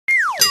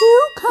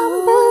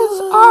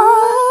Cucumbers are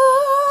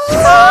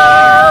so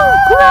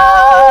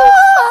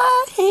gross.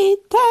 I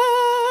hate them.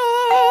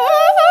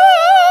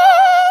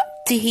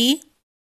 Did he?